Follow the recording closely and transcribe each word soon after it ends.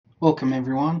Welcome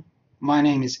everyone, my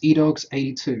name is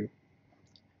edogs82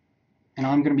 and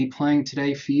I'm going to be playing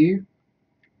today for you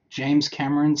James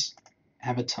Cameron's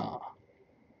Avatar.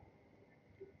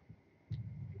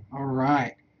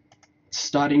 Alright,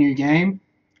 start a new game.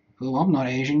 Oh, I'm not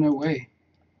Asian, no way.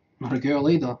 Not a girl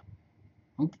either.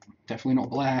 Oh, definitely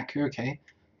not black, okay.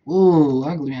 Ooh,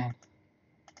 ugly man.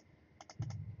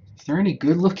 Is there any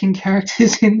good looking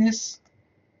characters in this?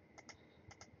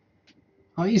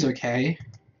 Oh, he's okay.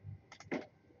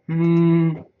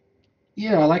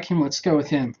 Yeah, I like him, let's go with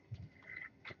him.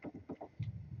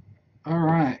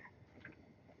 Alright.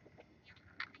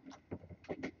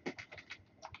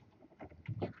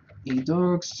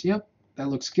 E-Dogs, yep, that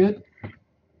looks good.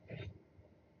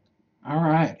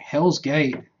 Alright, Hell's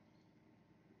Gate.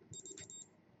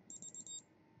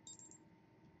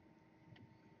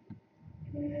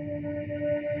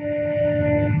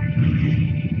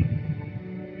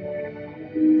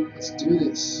 Let's do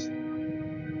this.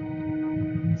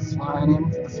 Flying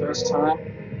in for the first time.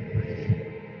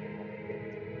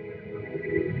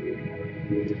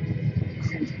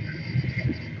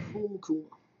 Cool.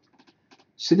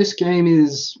 So this game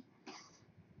is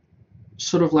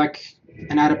sort of like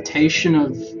an adaptation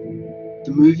of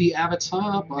the movie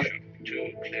Avatar, but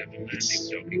it's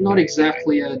not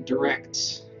exactly a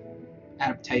direct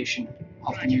adaptation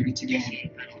of the movie to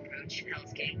game.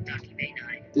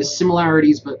 There's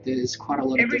similarities, but there's quite a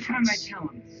lot of difference. Every time I tell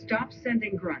him, stop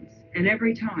sending grunts, and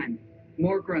every time,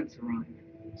 more grunts arrive.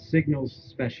 Signals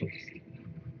specialist.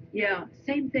 Yeah,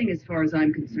 same thing as far as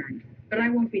I'm concerned. But I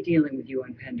won't be dealing with you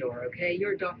on Pandora, okay?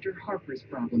 You're Dr. Harper's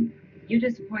problem. You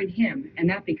disappoint him, and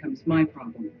that becomes my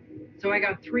problem. So I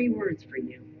got 3 words for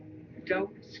you.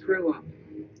 Don't screw up.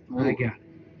 Oh, I got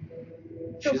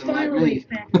it. So She's file like away me.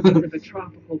 fantasies of a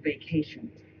tropical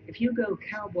vacation. If you go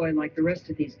cowboy like the rest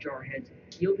of these jarheads,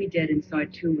 you'll be dead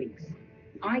inside 2 weeks.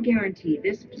 I guarantee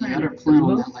this planet is the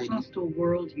most hostile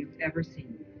world you've ever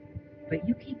seen. But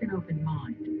you keep an open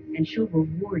mind, and she'll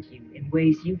reward you in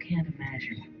ways you can't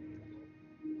imagine.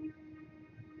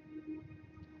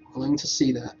 Willing to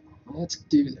see that. Let's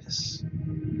do this.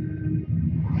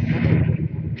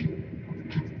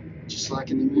 Just like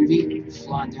in the movie,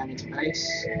 flying down into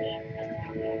base.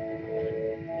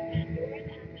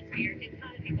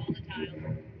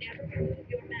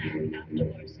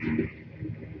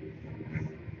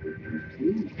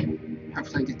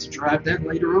 Hopefully I get to drive that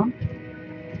later on.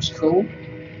 It's cool.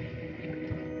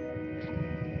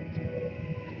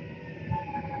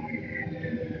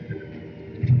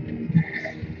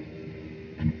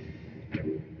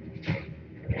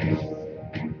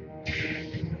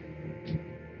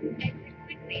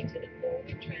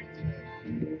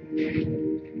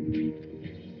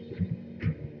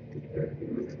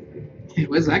 Hey,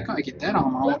 where's that guy get that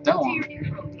armor? I want that one.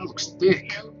 That looks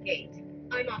thick. Hell's Gate.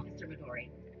 I'm Officer Midori.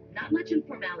 Not much in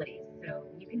formalities, so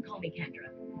you can call me Kendra.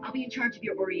 I'll be in charge of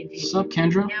your orientation. What's up,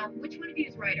 Kendra? Now, which one of you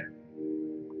is Ryder?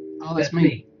 Oh, that's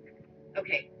me.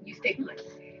 Okay, you stay put.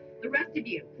 The rest of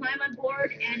you, climb on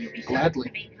board and you'll be shot Gladly.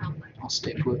 to the main complex. I'll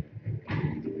stay put.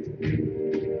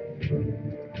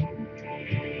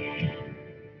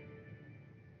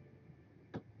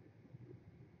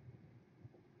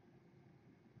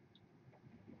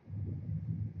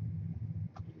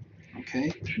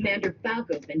 Okay. Commander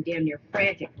Falco's been damn near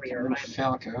frantic for your arrival.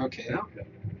 Falco, okay. Falco.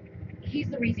 He's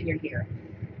the reason you're here,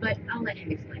 but I'll let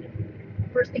him explain it.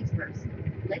 First things first,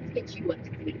 let's get you up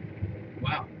to speed.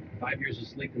 Wow. 5 years of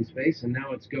sleep in space, and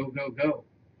now it's go, go, go.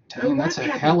 Dang, that's a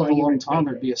hell of a long time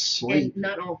to be asleep. And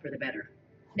not all for the better.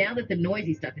 Now that the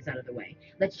noisy stuff is out of the way,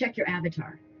 let's check your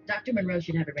avatar. Dr. Monroe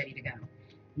should have it ready to go.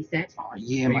 You set? Oh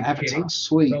yeah, Are my you avatar's kidding?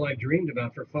 sweet. It's all I've dreamed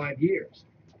about for 5 years.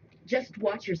 Just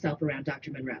watch yourself around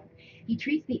Dr. Monroe. He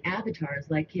treats the avatars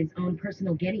like his own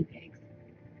personal guinea pigs.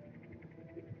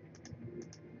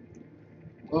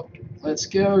 Well, let's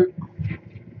go.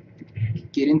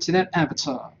 Get into that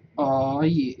avatar. Oh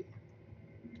yeah.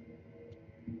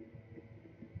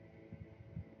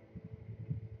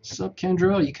 What's up,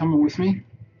 Kendra? Are you coming with me?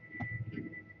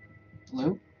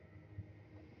 Hello?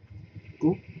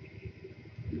 Cool.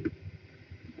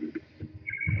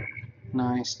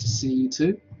 Nice to see you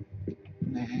too.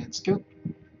 Let's go.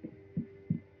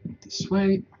 This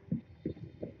way.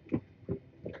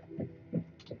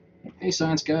 Hey,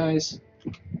 science guys.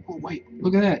 Oh, wait,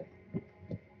 look at that.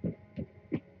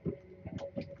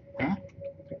 Huh?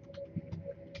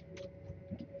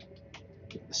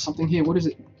 There's something here. What is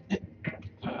it?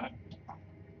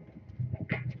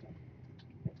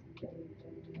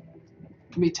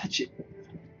 Let me touch it.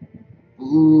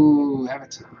 Ooh,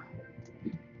 Avatar.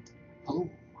 Oh.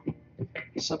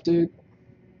 What's up, dude?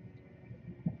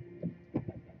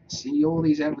 see all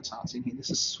these avatars in here. This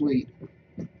is sweet.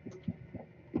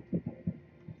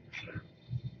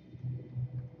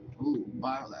 Ooh,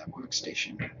 Biolab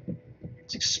workstation.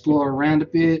 Let's explore around a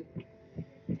bit.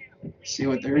 See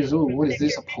what there is. Oh, what is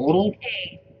this? A portal?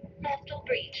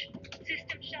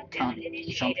 Can't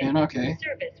jump in. Okay.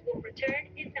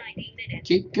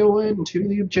 Keep going to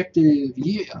the objective.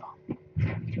 Yeah.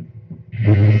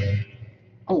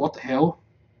 Oh, what the hell?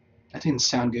 That didn't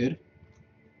sound good.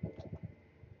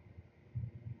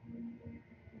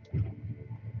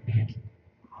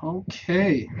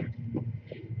 Okay.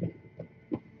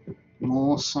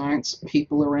 More science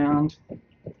people around.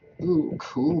 Ooh,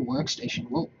 cool workstation.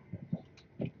 Whoa.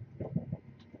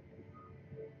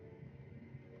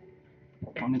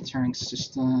 Monitoring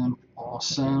system.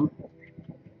 Awesome.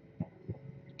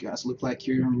 You guys look like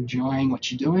you're enjoying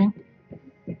what you're doing.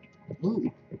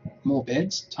 Ooh, more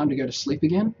beds. Time to go to sleep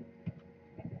again.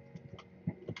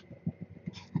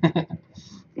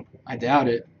 I doubt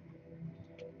it.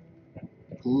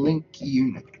 Link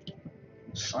unit.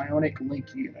 Psionic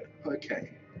link unit.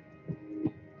 Okay.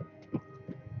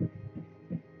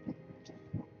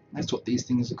 That's what these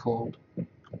things are called.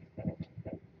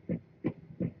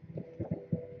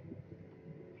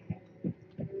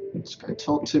 Let's go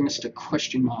talk to Mr.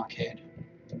 Question Mark Head.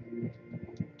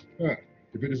 Ah,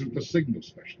 if it isn't the signal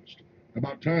specialist.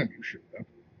 About time you showed up.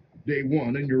 Day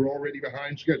one and you're already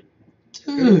behind schedule.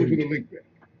 Head over to the link bed.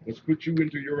 Let's put you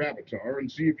into your avatar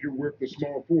and see if you're worth the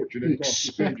small fortune it costs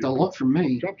to send Expect you. a lot from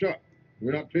me. Chop chop.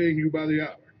 We're not paying you by the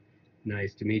hour.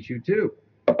 Nice to meet you, too.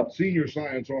 Senior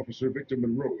Science Officer Victor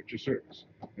Monroe at your service.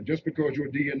 And just because your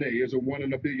DNA is a 1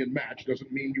 in a billion match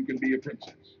doesn't mean you can be a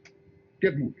princess.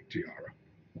 Get moving, Tiara.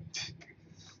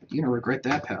 You're gonna regret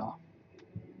that, pal.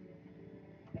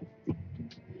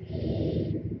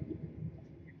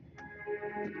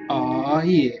 Oh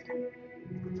yeah.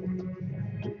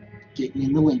 Getting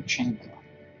in the link chamber.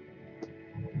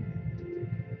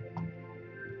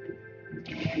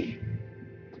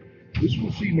 This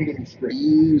will seem a little strange.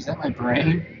 Ew, is that my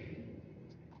brain?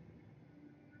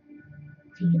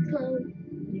 Take it slow.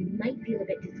 You might feel a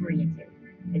bit disoriented.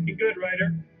 Looking good,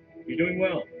 Ryder. You're doing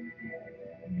well.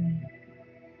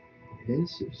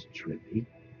 This is trippy.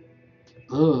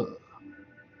 Ugh.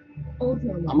 All's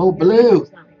normal. I'm all blue.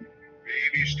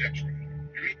 Baby steps, Ryder.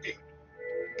 You look good.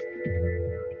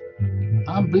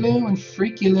 I'm blue and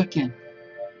freaky looking.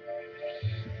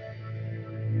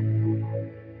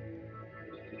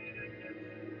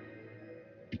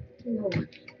 No,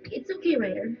 it's okay,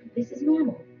 Ryder. This is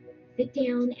normal. Sit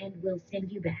down and we'll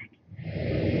send you back.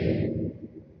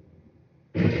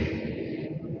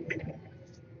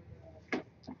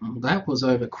 Well, that was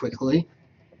over quickly.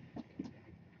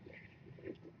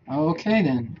 Okay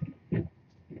then.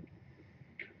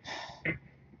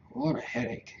 What a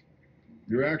headache.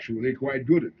 You're actually quite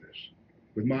good at this.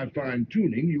 With my fine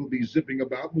tuning, you'll be zipping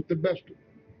about with the best of them.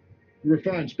 You're a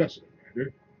fine specimen,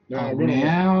 Ryder. Now Oh, run along.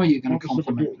 now you're gonna Officer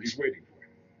compliment me. Badori's waiting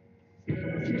for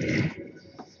you.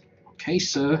 Okay,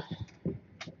 sir.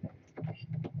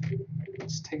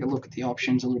 Let's take a look at the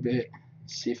options a little bit.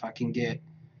 See if I can get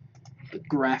the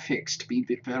graphics to be a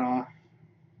bit better.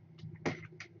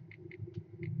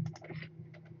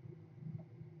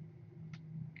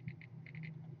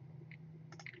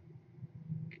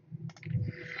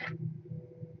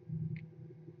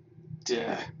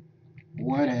 Duh.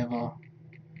 Whatever.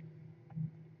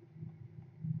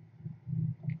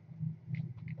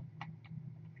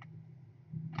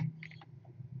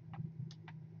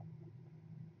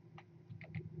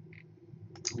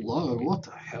 Low, what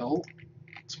the hell?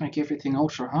 Let's make everything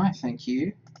ultra high, thank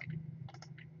you.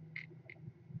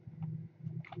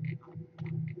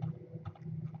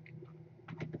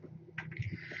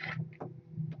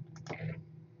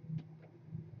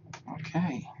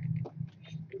 Okay.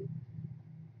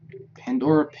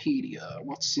 Pandorapedia.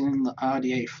 What's in the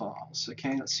RDA files?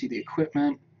 Okay, let's see the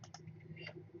equipment.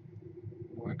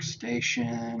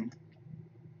 Workstation.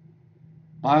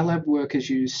 Biolab workers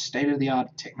use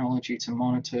state-of-the-art technology to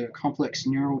monitor complex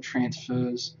neural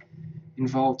transfers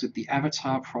involved with the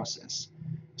avatar process.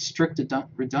 A strict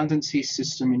redundancy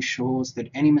system ensures that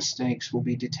any mistakes will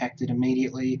be detected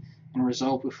immediately and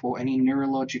resolved before any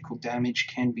neurological damage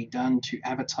can be done to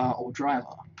avatar or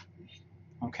driver.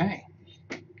 Okay,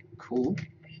 cool.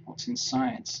 What's in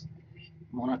science?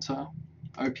 Monitor,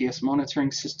 OPS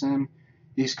monitoring system.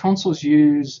 These consoles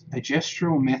use a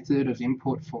gestural method of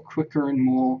input for quicker and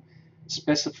more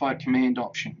specified command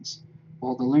options,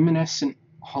 while the luminescent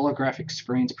holographic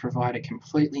screens provide a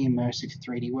completely immersive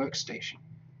 3D workstation.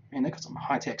 Man, they've got some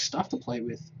high-tech stuff to play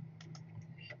with.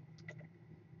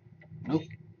 Nope,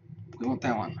 we want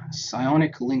that one.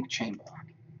 Psionic link chamber.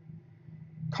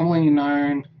 commonly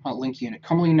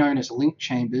known as link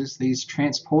chambers. These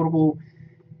transportable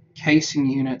casing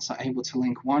units are able to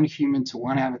link one human to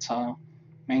one avatar,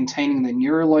 maintaining the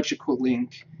neurological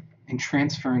link and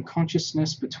transferring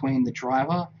consciousness between the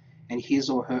driver and his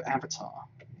or her avatar.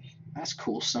 That's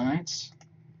cool science.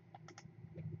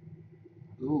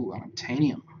 Ooh,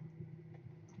 unobtainium.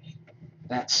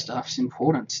 That stuff's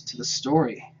important to the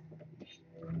story.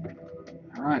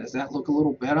 Alright, does that look a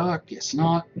little better? Guess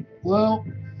not. Well,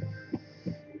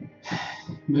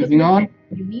 moving on.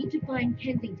 You need to find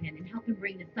Kensington and help him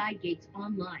bring the side gates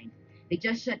online. They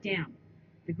just shut down.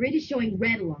 The grid is showing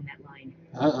red along that line.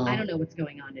 Uh-oh. I don't know what's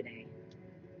going on today.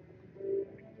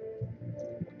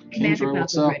 Kendra, Commander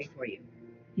what's Falco's up? ready for you.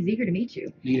 He's eager to meet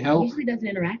you. Need He help? usually doesn't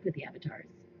interact with the avatars.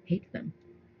 Hates them.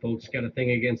 Folks got a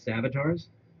thing against avatars?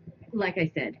 Like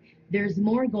I said, there's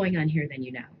more going on here than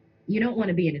you know. You don't want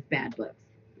to be in his bad books.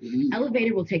 Ooh,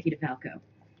 Elevator will take you to Falco.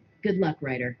 Good luck,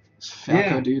 Ryder. Falco,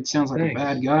 Yeah, dude, sounds like thanks. a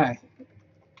bad guy.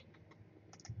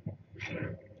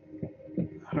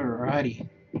 Alrighty.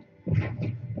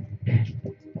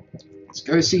 Let's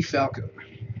go see Falco.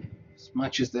 As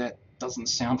much as that doesn't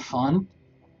sound fun.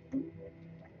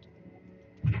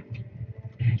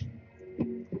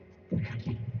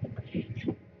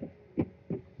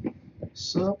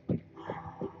 Sup?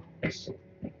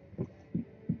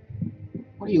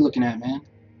 What are you looking at, man?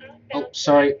 Oh,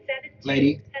 sorry,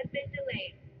 lady. Has been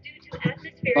delayed due to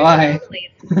atmospheric Bye.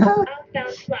 anomalies.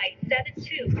 Outbound flight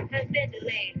 72 has been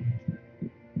delayed.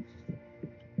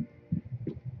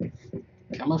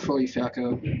 Coming for you,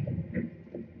 Falco.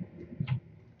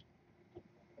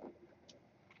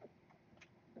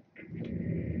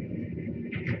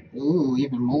 Ooh,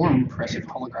 even more impressive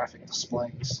holographic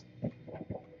displays.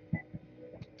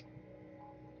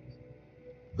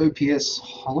 OPS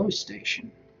Hollow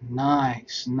Station.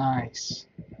 Nice, nice.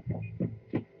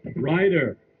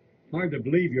 Ryder, hard to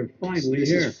believe you're finally This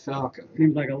here. is Falco.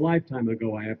 Seems like a lifetime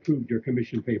ago I approved your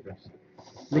commission papers.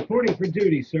 Reporting for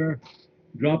duty, sir.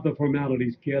 Drop the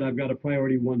formalities, kid. I've got a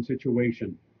priority one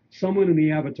situation. Someone in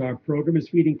the Avatar program is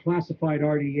feeding classified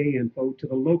RDA info to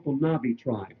the local Navi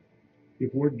tribe.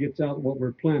 If word gets out what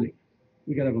we're planning,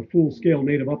 we gotta have a full-scale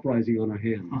native uprising on our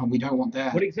hands. Oh, we don't want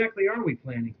that. What exactly are we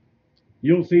planning?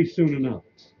 You'll see soon enough.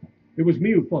 It was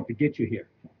me who fought to get you here.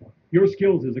 Your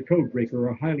skills as a code breaker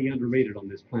are highly underrated on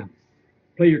this planet.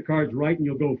 Play your cards right and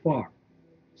you'll go far.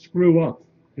 Screw up,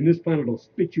 and this planet will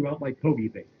spit you out like pogey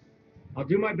bait. I'll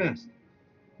do my best.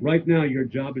 Right now, your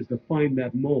job is to find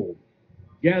that mold.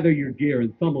 Gather your gear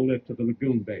and thumb a lift to the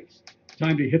lagoon base.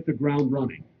 Time to hit the ground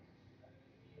running.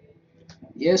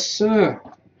 Yes, sir.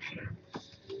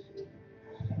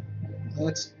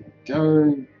 Let's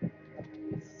go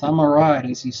thumb a ride,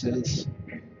 as he says.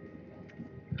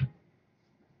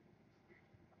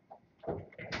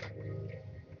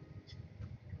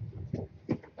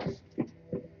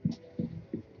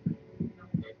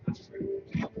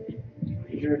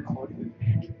 You're recording.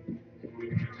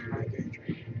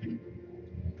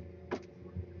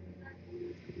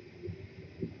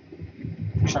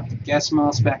 Chuck the gas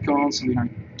mask back on so we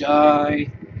don't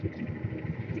die.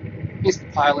 Here's the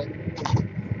pilot.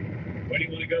 Where do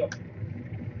you want to go?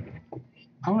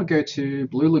 I want to go to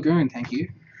Blue Lagoon, thank you.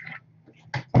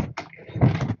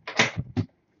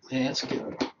 Let's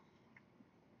go.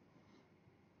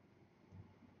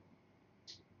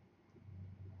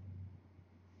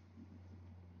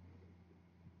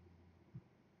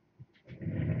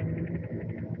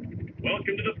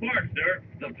 Welcome to the park, sir.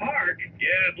 The park?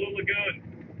 Yeah, Blue Lagoon.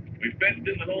 We fenced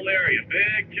in the whole area.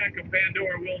 Big chunk of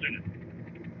Pandora wilderness.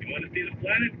 You want to see the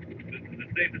planet? This is the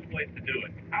safest place to do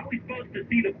it. How are we supposed to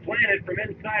see the planet from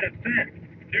inside a fence?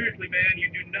 Seriously, man, you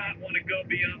do not want to go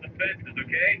beyond the fences,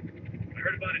 okay? I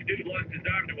heard about a dude lost his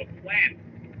arm to a plant.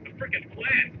 A freaking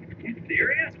plant. You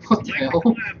serious? What the hell?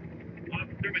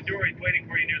 Officer Majori's waiting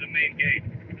for you near the main gate.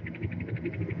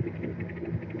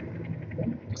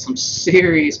 Got some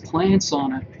serious plants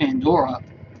on it, Pandora.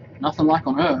 Nothing like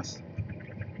on Earth.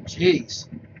 Jeez.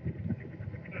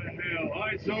 Hell,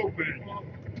 eyes open.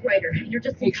 Ryder, you're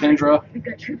just Hey, in time. Kendra. We've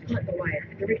got troops caught in the wire.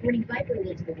 They're reporting Viper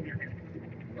wolves moving on them.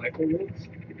 Viper wolves?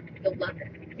 You'll love them.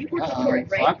 You worked Uh-oh, for it,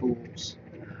 right? Viper wolves.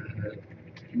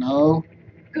 No.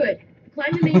 Good.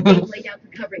 Climb the main gate and lay down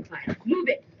some covering fire. Move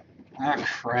it. Ah,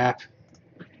 crap.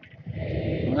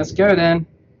 Let's go then.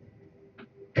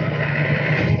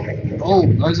 Oh,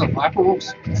 those are Viper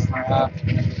wolves? Crap.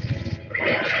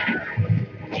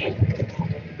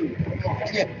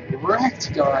 Get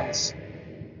wrecked, guys.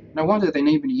 No wonder they didn't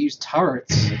even use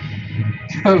turrets.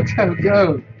 Go, go,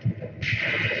 go.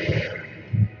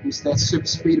 Use that super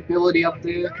speed ability up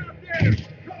there.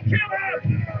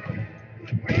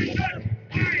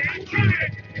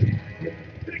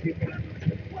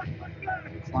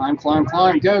 Climb, climb,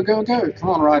 climb. Go, go, go. Come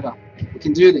on, Ryder. We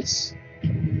can do this.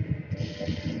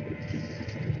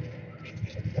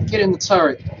 Get in the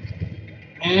turret.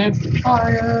 And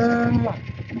fire!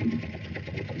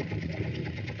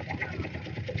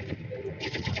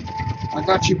 I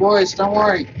got you, boys. Don't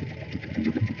worry.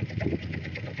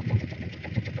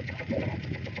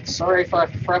 Sorry if I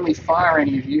friendly fire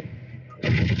any of you.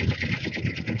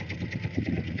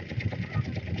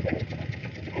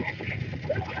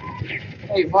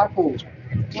 Hey, Viper,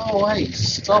 go away.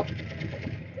 Stop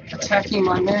attacking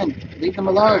my men. Leave them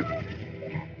alone.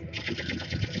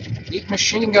 Eat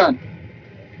machine gun.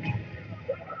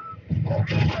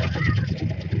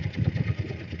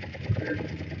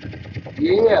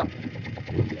 Yeah.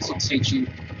 This'll teach you.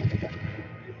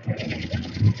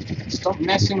 Stop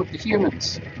messing with the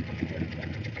humans.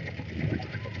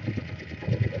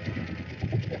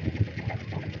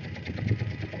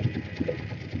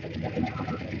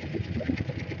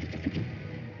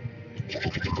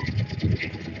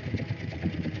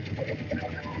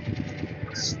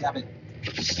 Stab it.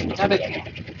 Stab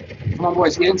it. Come on,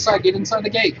 boys. Get inside the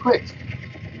gate, quick.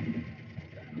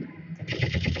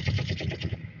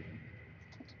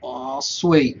 Oh,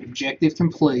 sweet. Objective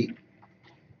complete.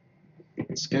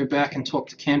 Let's go back and talk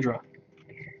to Kendra.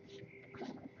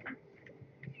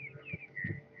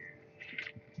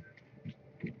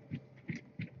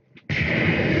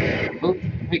 Oh,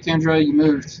 hey Kendra, you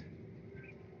moved.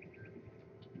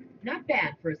 Not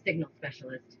bad for a signal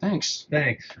specialist. Thanks.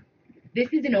 Thanks. This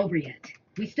isn't over yet.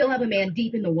 We still have a man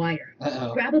deep in the wire.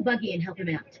 Uh-oh. Grab a buggy and help him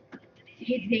out.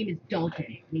 His name is Dalton,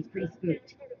 and he's pretty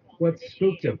spooked. What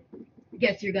spooked him?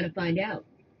 Guess you're gonna find out.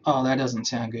 Oh, that doesn't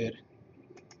sound good.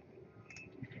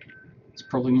 It's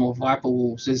probably more Viper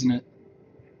Wolves, isn't it?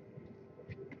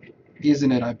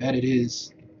 Isn't it? I bet it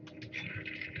is.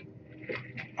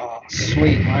 Oh,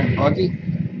 sweet. My own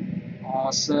buggy.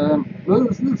 Awesome.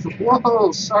 Move, move.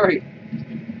 Whoa, sorry.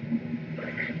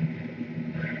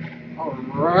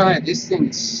 Alright, this thing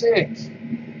is sick.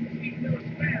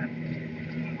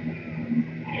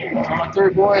 Come on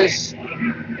through, boys.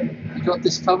 You got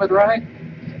this covered, right?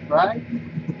 Right?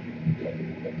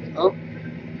 Oh.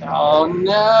 Oh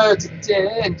no, it's a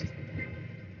dead end.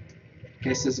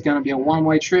 Guess this is going to be a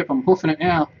one-way trip. I'm hoofing it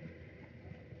now.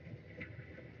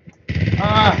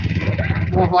 Ah!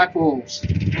 More Viper Wolves.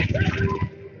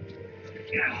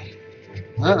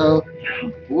 Uh-oh.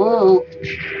 Whoa.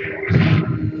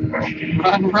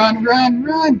 Run, run, run,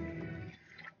 run!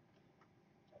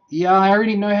 Yeah, I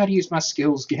already know how to use my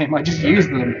skills, game. I just use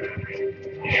them.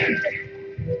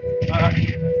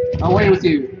 Away with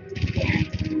you.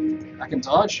 I can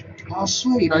dodge? Oh,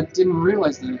 sweet. I didn't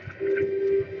realize that.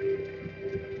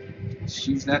 Let's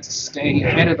use that to stay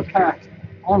ahead of the pack.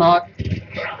 Or not.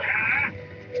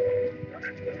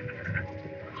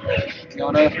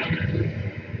 Gotta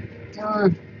go.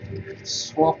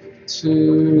 Swap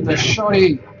to the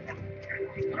shotty.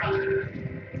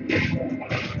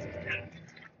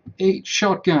 Eat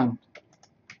shotgun.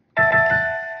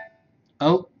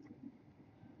 Oh.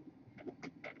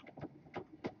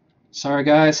 Sorry,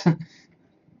 guys.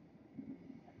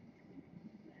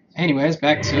 Anyways,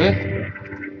 back to it.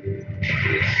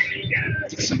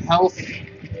 Get some health.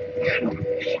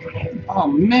 Oh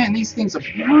man, these things are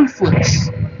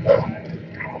ruthless.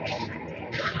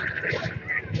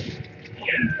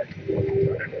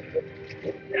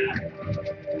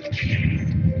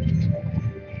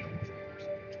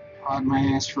 Hog my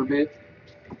ass for a bit.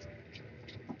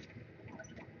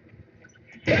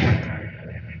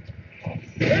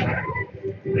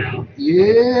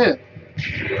 Yeah!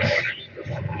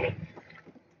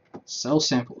 Cell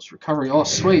samples, recovery, oh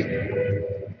sweet.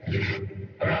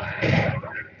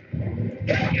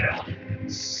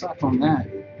 Suck on that.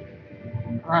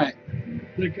 Alright.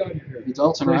 Thank God you're here. You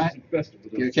Dalton, right?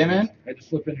 You okay, man? I had to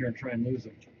slip in here and try and lose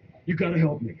him. You gotta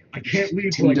help me. I can't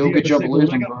leave Didn't do a good job of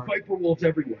losing, I got Viper Wolves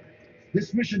everywhere.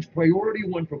 This mission's priority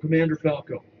 1 for Commander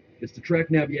Falco. It's to track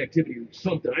Navi activity or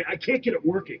something. I can't get it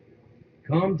working.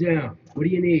 Calm down. What do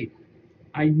you need?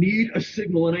 I need a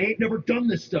signal, and I ain't never done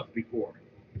this stuff before.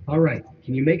 All right.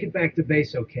 Can you make it back to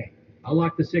base okay? I'll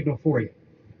lock the signal for you.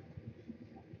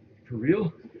 For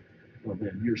real? Oh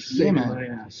man, you're saving my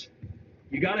ass.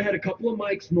 You gotta head a couple of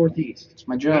mics northeast. It's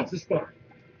my job. That's the spot.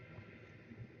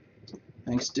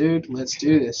 Thanks, dude. Let's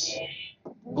do this.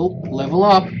 Oh, level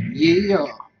up. Yeah.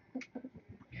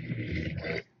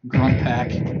 Grunt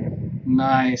pack.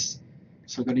 Nice.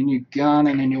 So I got a new gun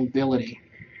and a new ability.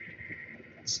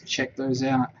 Let's check those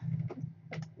out.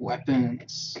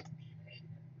 Weapons.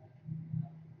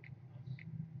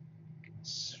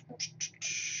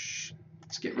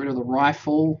 Let's get rid of the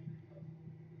rifle.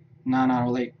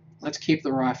 No, wait. let's keep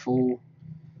the rifle.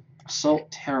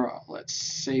 Assault Terror. Let's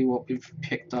see what we've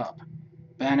picked up.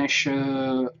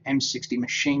 Banisher M60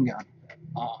 machine gun.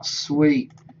 Oh,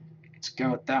 sweet. Let's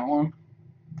go with that one.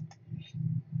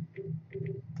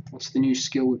 What's the new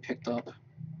skill we picked up?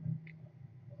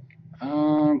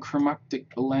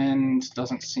 Chromatic blend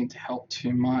doesn't seem to help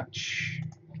too much.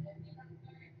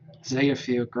 Zeta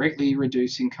field, greatly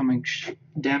reduce incoming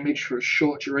damage for a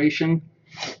short duration.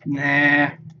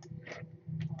 Nah.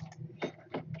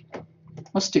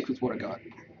 I'll stick with what I got.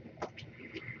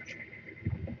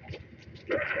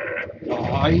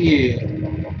 Oh yeah.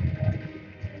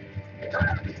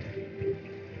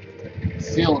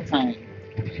 Feel the pain.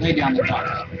 Lay down the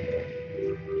doctor.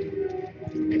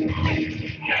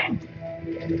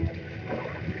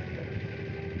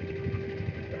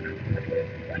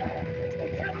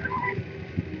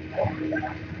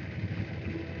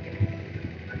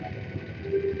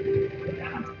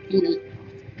 Eat it.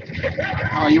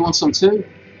 Oh, you want some too?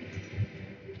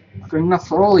 I've got enough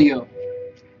for all of you.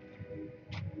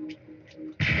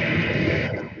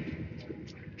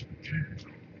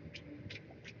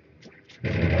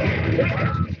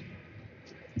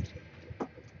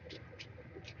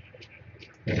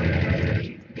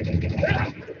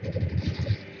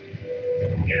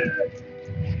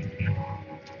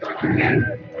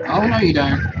 Oh, no you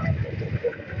don't.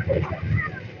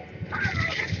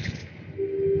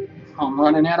 I'm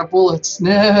running out of bullets.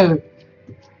 No!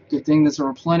 Good thing there's a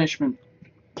replenishment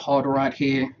pod right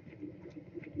here.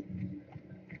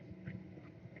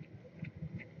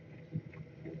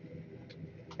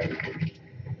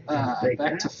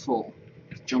 Back to full.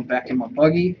 Jump back in my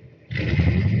buggy.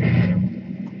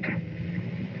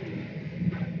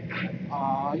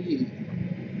 Oh, yeah.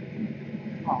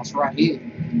 Oh, it's right here.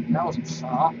 That wasn't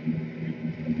far.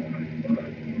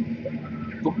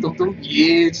 Dum, dum, dum.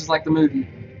 Yeah, it's just like the movie.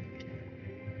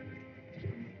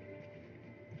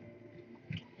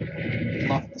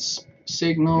 Love the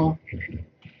signal.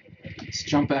 Let's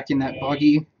jump back in that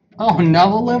buggy. Oh,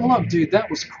 another level up? Dude, that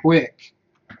was quick.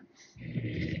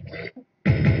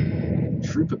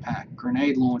 Trooper pack,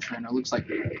 grenade launcher, and it looks like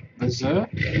Berserk.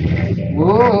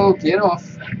 Whoa, get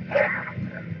off.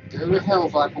 Go to hell,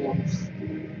 Viper Wolf.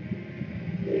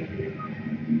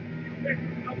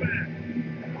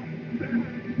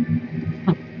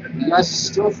 You guys are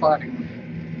still fighting.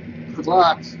 Good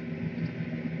luck.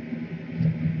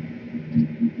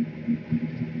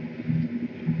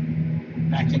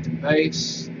 Back into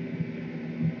base.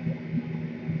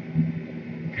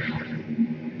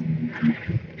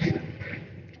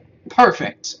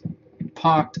 Perfect.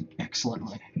 Parked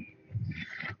excellently.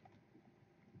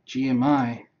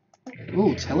 GMI.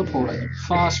 Ooh, teleporter.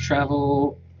 Fast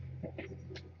travel.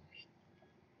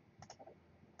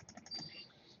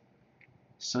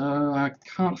 So I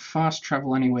can't fast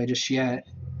travel anywhere just yet,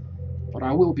 but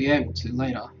I will be able to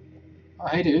later. Oh,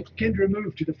 hey dude. Kendra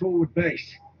moved to the forward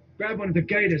base. Grab one of the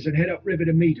gators and head upriver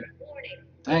to meet her. Warning.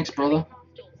 Thanks, brother.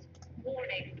 Hostiles.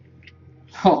 Warning.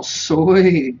 Oh,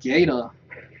 sweet. Gator.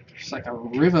 It's like a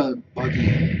river buggy.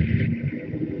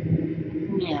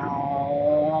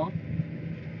 Meow.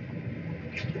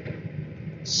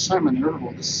 So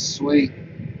maneuverable. This is sweet.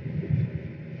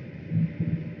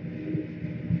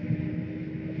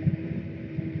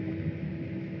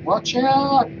 Watch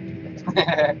out!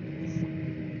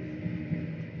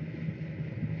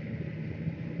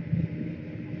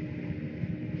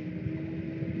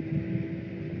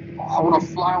 I want to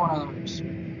fly one of those.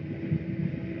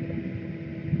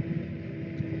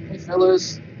 Hey,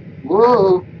 fellas.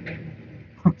 Whoa!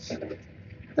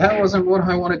 That wasn't what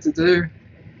I wanted to do.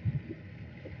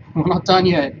 We're not done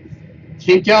yet.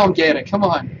 Keep going, Gator. Come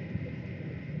on.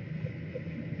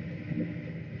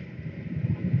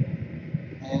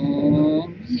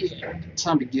 And yeah,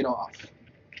 time to get off.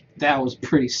 That was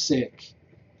pretty sick.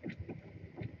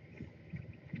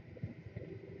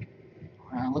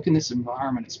 Wow, look in this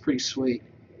environment. It's pretty sweet.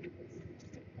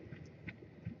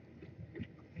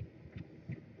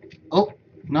 Oh,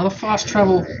 another fast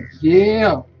travel.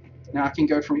 Yeah. Now I can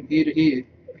go from here to here.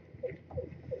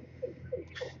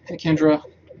 Hey, Kendra.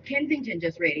 Kensington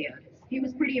just radioed. He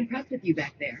was pretty impressed with you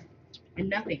back there. And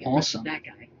nothing impresses Awesome. that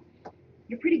guy.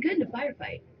 You're pretty good in a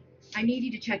firefight. I need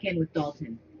you to check in with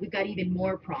Dalton. We've got even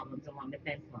more problems along the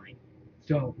fence line.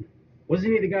 Dalton.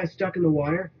 Wasn't he the guy stuck in the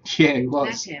wire? Yeah, he was.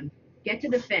 That's him. Get to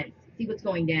the fence. See what's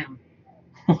going down.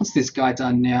 What's this guy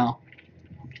done now?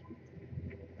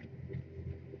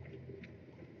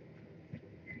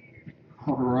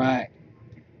 Alright.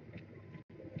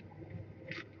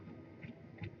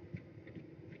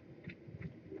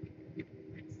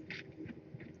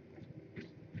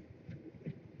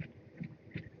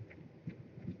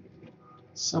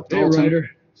 Sup, Hey, Dalton? Ryder.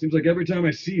 Seems like every time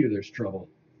I see you, there's trouble.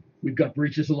 We've got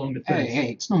breaches along the fence.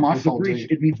 Hey, it's not my There's a fault, breach.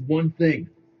 dude. It means one thing.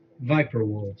 Viper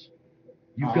wolves.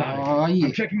 You got Oh, it. yeah.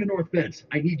 I'm checking the north fence.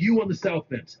 I need you on the south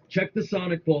fence. Check the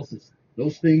sonic pulses.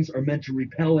 Those things are meant to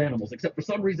repel animals, except for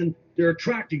some reason, they're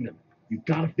attracting them. You've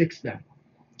got to fix that.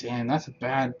 Damn, that's a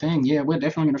bad thing. Yeah, we're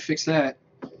definitely gonna fix that.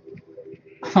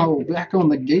 Oh, back on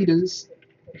the gators.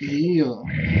 Yeah.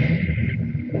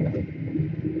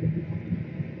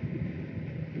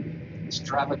 Let's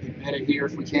drive a bit better here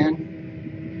if we can.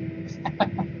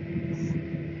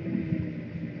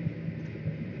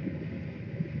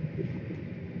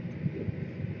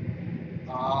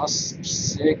 Oh,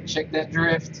 sick. Check that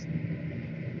drift.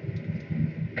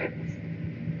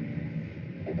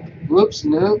 Whoops,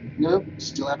 nope.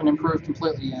 Still haven't improved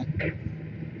completely yet.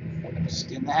 Just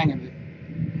getting the hang of it.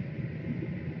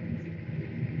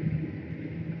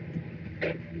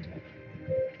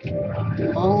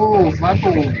 Oh,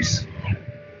 Viper wolves.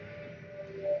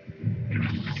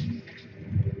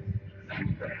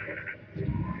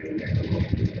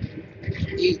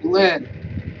 Eat lead.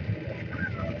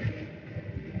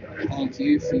 Thank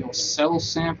you for your cell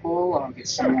sample. I'll get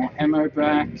some more ammo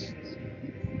back.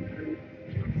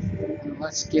 And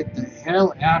let's get the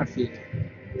hell out of here.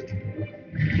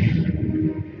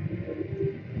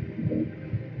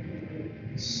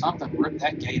 Something ripped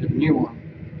that gate a new one.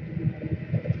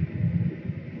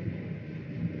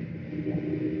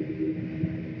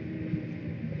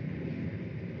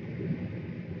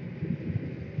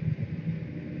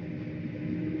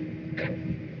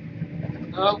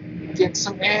 Oh, get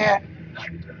some air.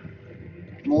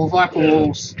 More Viper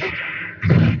wolves.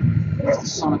 Use the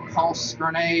sonic pulse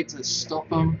grenade to stop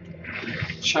them.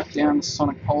 Chuck down the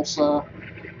sonic pulsar.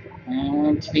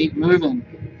 And keep moving.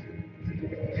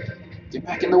 Get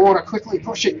back in the water quickly.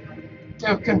 Push it.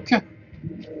 Go.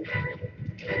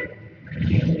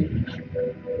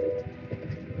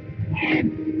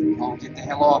 Oh, get the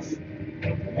hell off. You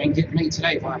ain't getting me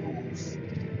today, Viper Wolf.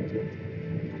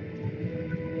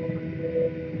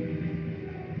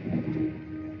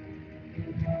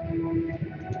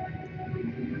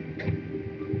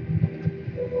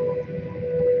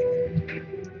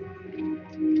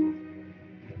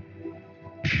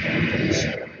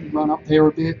 Run up there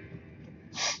a bit.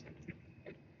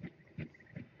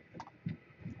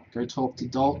 Go talk to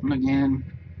Dalton again.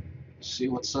 See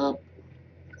what's up.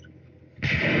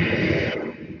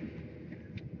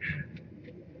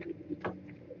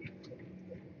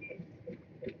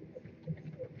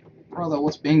 Brother,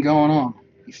 what's been going on?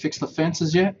 You fixed the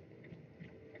fences yet?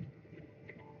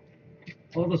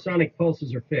 All the sonic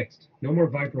pulses are fixed. No more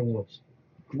Viper wolves.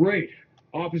 Great.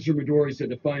 Officer Midori said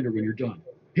to find her when you're done.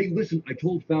 Hey, listen, I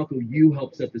told Falco you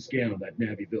helped set the scan on that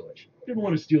Navi village. Didn't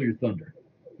want to steal your thunder.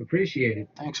 Appreciate it.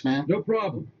 Thanks, man. No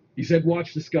problem. He said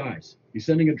watch the skies. He's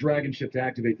sending a dragon ship to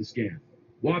activate the scan.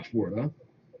 Watch for it, huh?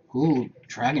 Ooh,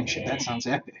 dragon ship, that sounds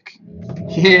epic.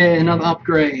 Yeah, another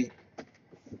upgrade.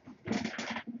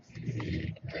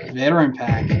 Veteran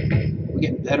pack. We're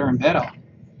getting better and better.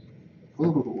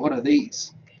 Ooh, what are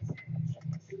these?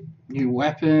 New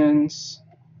weapons.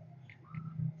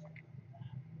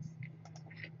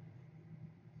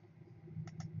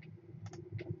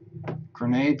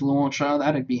 Grenade launcher,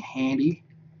 that'd be handy.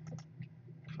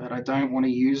 But I don't want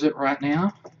to use it right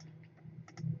now.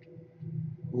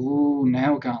 Ooh,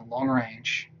 now we're going long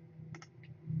range.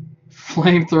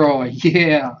 Flamethrower,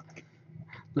 yeah!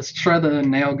 Let's try the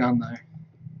nail gun though.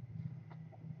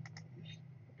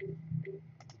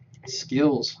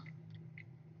 Skills.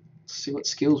 Let's see what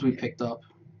skills we picked up.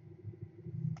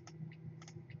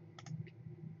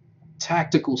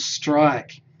 Tactical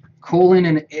strike. Call in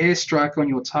an airstrike on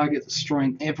your target,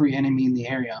 destroying every enemy in the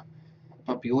area.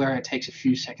 But beware, it takes a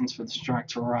few seconds for the strike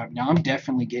to arrive. Now I'm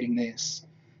definitely getting this.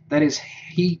 That is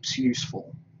heaps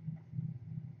useful.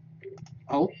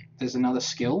 Oh, there's another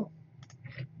skill.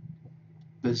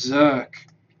 Berserk.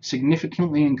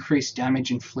 Significantly increased damage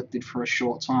inflicted for a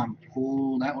short time.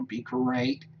 Oh, that would be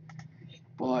great.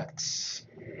 But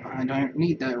I don't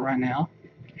need that right now.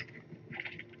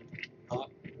 Oh,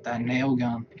 that nail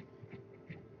gun.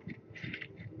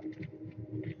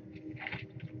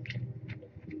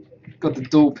 Got the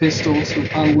dual pistols with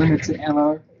unlimited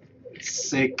ammo.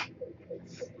 Sick.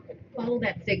 Follow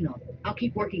that signal. I'll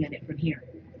keep working on it from here.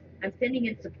 I'm sending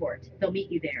in support. They'll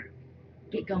meet you there.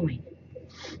 Get going.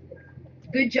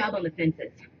 Good job on the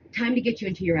fences. Time to get you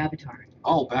into your avatar.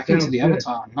 Oh, back Sounds into the good.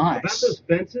 avatar. About Nice. those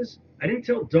fences, I didn't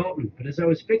tell Dalton, but as I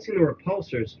was fixing the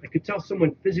repulsors, I could tell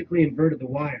someone physically inverted the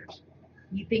wires.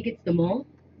 You think it's the mole?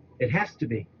 It has to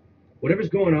be. Whatever's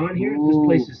going on here, Ooh. this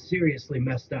place is seriously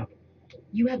messed up.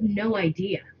 You have no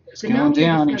idea. It's The going novel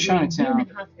down in discovering Chinatown.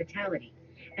 human hospitality.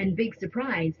 And big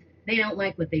surprise, they don't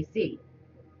like what they see.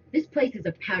 This place is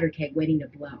a powder keg waiting to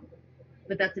blow.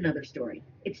 But that's another story.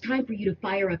 It's time for you to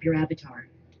fire up your avatar.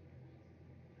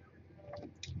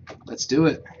 Let's do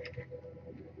it.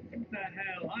 What the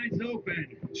hell? Eyes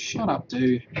open. Shut up,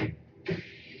 dude.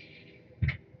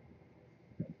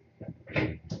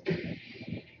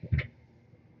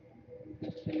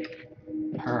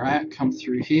 Alright, come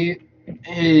through here.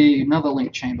 Hey, another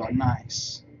link chamber.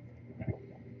 Nice.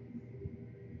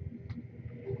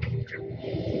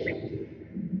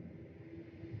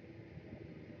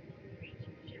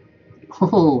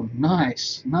 Oh,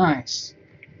 nice, nice.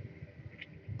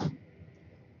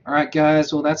 Alright,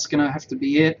 guys, well, that's gonna have to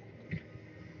be it.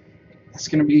 That's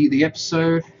gonna be the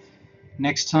episode.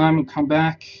 Next time we'll come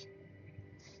back,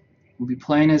 we'll be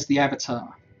playing as the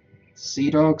Avatar.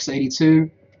 Sea Dogs 82,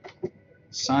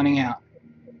 signing out.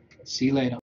 See you later.